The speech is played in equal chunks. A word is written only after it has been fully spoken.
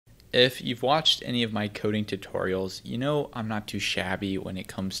If you've watched any of my coding tutorials, you know I'm not too shabby when it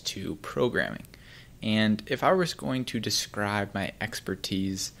comes to programming. And if I was going to describe my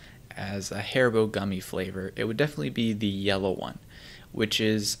expertise as a Haribo gummy flavor, it would definitely be the yellow one, which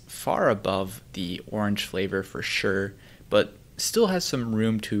is far above the orange flavor for sure, but still has some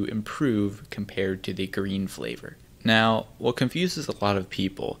room to improve compared to the green flavor. Now, what confuses a lot of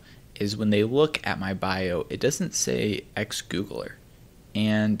people is when they look at my bio, it doesn't say ex-Googler,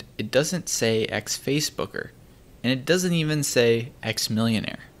 and it doesn't say ex-Facebooker, and it doesn't even say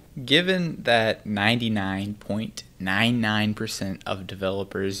ex-millionaire. Given that 99.99% of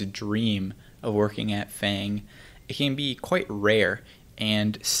developers dream of working at FAANG, it can be quite rare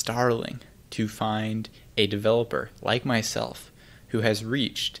and startling to find a developer like myself who has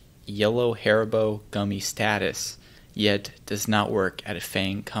reached yellow Haribo gummy status yet does not work at a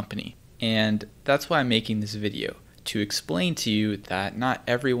FAANG company. And that's why I'm making this video, to explain to you that not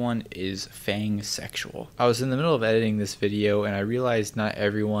everyone is FAANG sexual. I was in the middle of editing this video and I realized not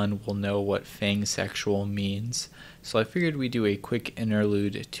everyone will know what FAANG sexual means, so I figured we'd do a quick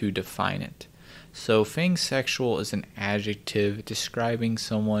interlude to define it. So FAANG sexual is an adjective describing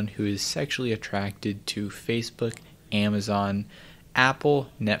someone who is sexually attracted to Facebook, Amazon, Apple,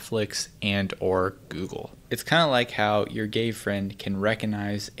 Netflix, and or Google. It's kind of like how your gay friend can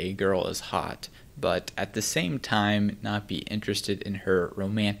recognize a girl as hot, but at the same time not be interested in her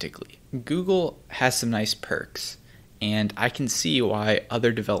romantically. Google has some nice perks, and I can see why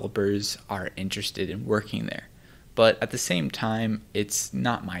other developers are interested in working there. But at the same time, it's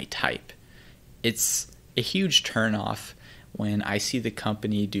not my type. It's a huge turnoff when I see the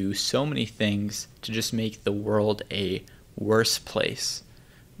company do so many things to just make the world a worse place,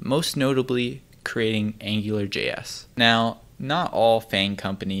 most notably creating AngularJS. Now, not all FAANG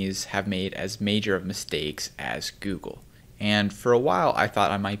companies have made as major of mistakes as Google, and for a while I thought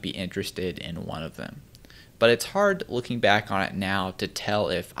I might be interested in one of them. But it's hard looking back on it now to tell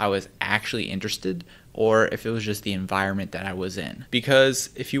if I was actually interested or if it was just the environment that I was in. Because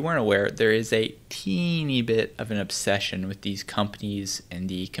if you weren't aware, there is a teeny bit of an obsession with these companies in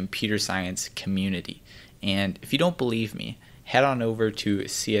the computer science community. And if you don't believe me, head on over to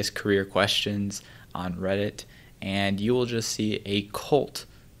CS Career Questions on Reddit and you will just see a cult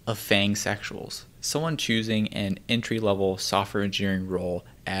of FAANG sexuals. Someone choosing an entry-level software engineering role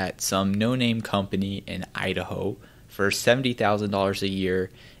at some no-name company in Idaho for $70,000 a year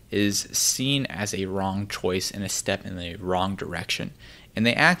is seen as a wrong choice and a step in the wrong direction. And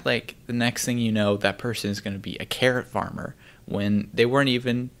they act like the next thing you know, that person is going to be a carrot farmer when they weren't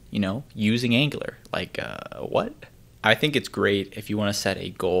even, using Angular. What? I think it's great if you want to set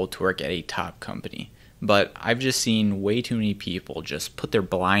a goal to work at a top company. But I've just seen way too many people just put their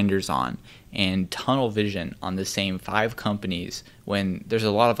blinders on and tunnel vision on the same 5 companies when there's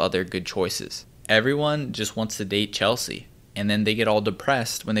a lot of other good choices. Everyone just wants to date Chelsea, and then they get all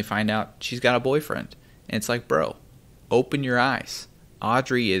depressed when they find out she's got a boyfriend. And it's like, bro, open your eyes.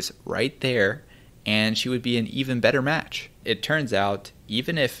 Audrey is right there, and she would be an even better match. It turns out,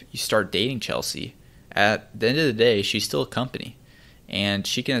 even if you start dating Chelsea, at the end of the day, she's still a company. And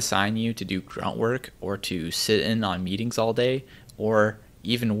she can assign you to do grunt work or to sit in on meetings all day, or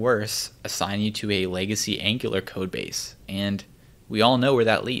even worse, assign you to a legacy Angular code base. And we all know where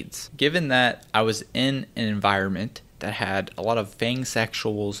that leads. Given that I was in an environment that had a lot of FAANG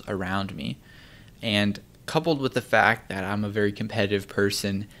sexuals around me, and coupled with the fact that I'm a very competitive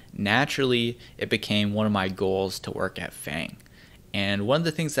person, naturally it became one of my goals to work at FAANG. And one of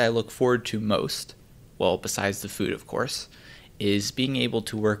the things that I look forward to most, well, besides the food of course, is being able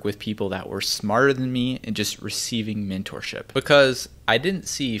to work with people that were smarter than me and just receiving mentorship. Because I didn't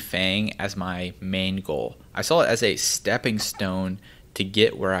see FAANG as my main goal. I saw it as a stepping stone to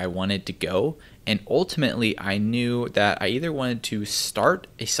get where I wanted to go. And ultimately, I knew that I either wanted to start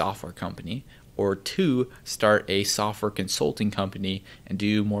a software company or 2, start a software consulting company and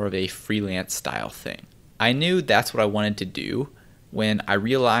do more of a freelance style thing. I knew that's what I wanted to do when I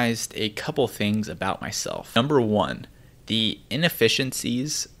realized a couple things about myself. Number 1, the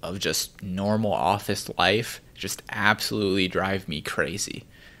inefficiencies of just normal office life just absolutely drive me crazy.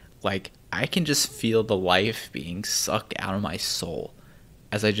 I can just feel the life being sucked out of my soul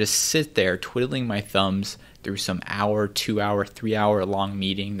as I just sit there twiddling my thumbs through some hour, 2 hour, 3 hour long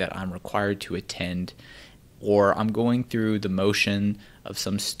meeting that I'm required to attend, or I'm going through the motion of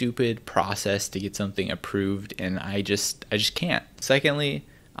some stupid process to get something approved and I just can't. Secondly,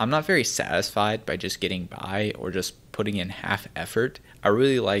 I'm not very satisfied by just getting by or just putting in half effort. I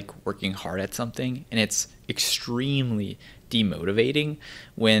really like working hard at something, and it's extremely demotivating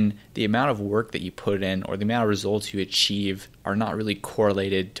when the amount of work that you put in or the amount of results you achieve are not really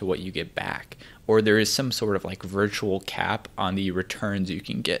correlated to what you get back, or there is some sort of like virtual cap on the returns you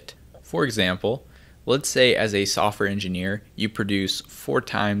can get. For example, let's say as a software engineer, you produce 4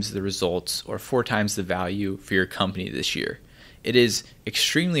 times the results or 4 times the value for your company this year. It is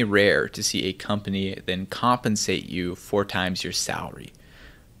extremely rare to see a company then compensate you 4 times your salary.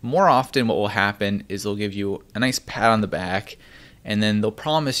 More often what will happen is they'll give you a nice pat on the back and then they'll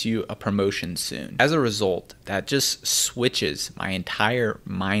promise you a promotion soon. As a result, that just switches my entire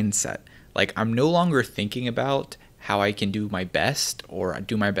mindset. Like, I'm no longer thinking about how I can do my best or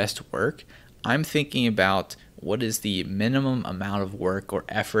do my best work. I'm thinking about what is the minimum amount of work or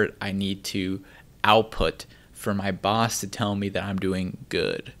effort I need to output for my boss to tell me that I'm doing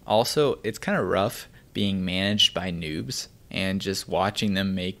good. Also, it's kind of rough being managed by noobs and just watching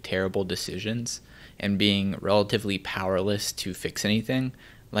them make terrible decisions and being relatively powerless to fix anything.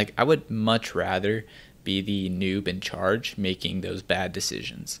 Like, I would much rather be the noob in charge making those bad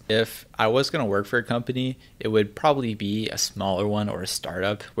decisions. If I was going to work for a company, it would probably be a smaller one or a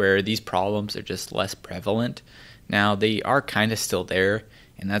startup where these problems are just less prevalent. Now, they are kind of still there,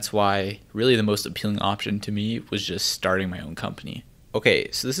 and that's why really the most appealing option to me was just starting my own company. Okay,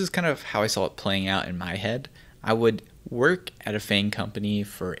 so this is kind of how I saw it playing out in my head. I would work at a FAANG company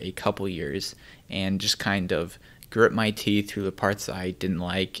for a couple years and just kind of grit my teeth through the parts that I didn't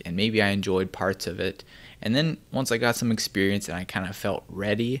like, and maybe I enjoyed parts of it. And then once I got some experience and I kind of felt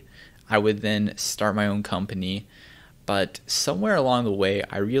ready, I would then start my own company. But somewhere along the way,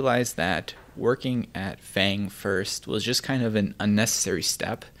 I realized that working at FAANG first was just kind of an unnecessary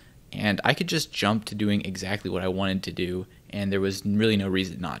step, and I could just jump to doing exactly what I wanted to do, and there was really no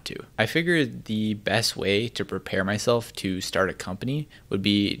reason not to. I figured the best way to prepare myself to start a company would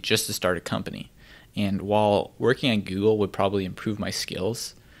be just to start a company. And while working at Google would probably improve my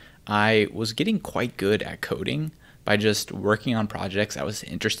skills, I was getting quite good at coding by just working on projects I was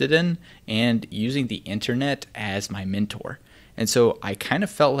interested in and using the internet as my mentor. And so I kind of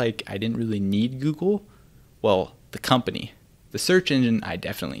felt like I didn't really need Google. Well, the company. The search engine I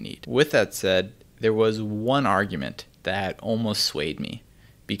definitely need. With that said, there was one argument that almost swayed me,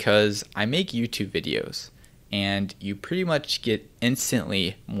 because I make YouTube videos and you pretty much get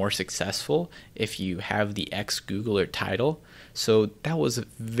instantly more successful if you have the ex-Googler title. So that was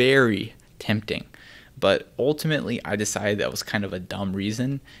very tempting. But ultimately, I decided that was kind of a dumb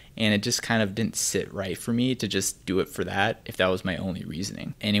reason, and it just kind of didn't sit right for me to just do it for that if that was my only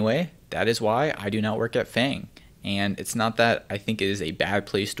reasoning. Anyway, that is why I do not work at FAANG. And it's not that I think it is a bad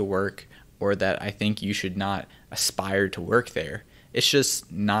place to work or that I think you should not aspire to work there. It's just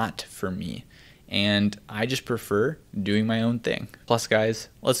not for me. And I just prefer doing my own thing. Plus, guys,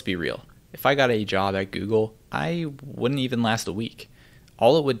 let's be real. If I got a job at Google, I wouldn't even last a week.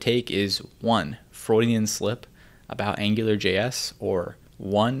 All it would take is one Freudian slip about AngularJS or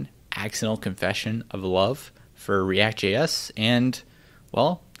one accidental confession of love for React.js, and,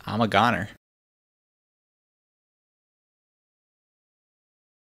 well, I'm a goner.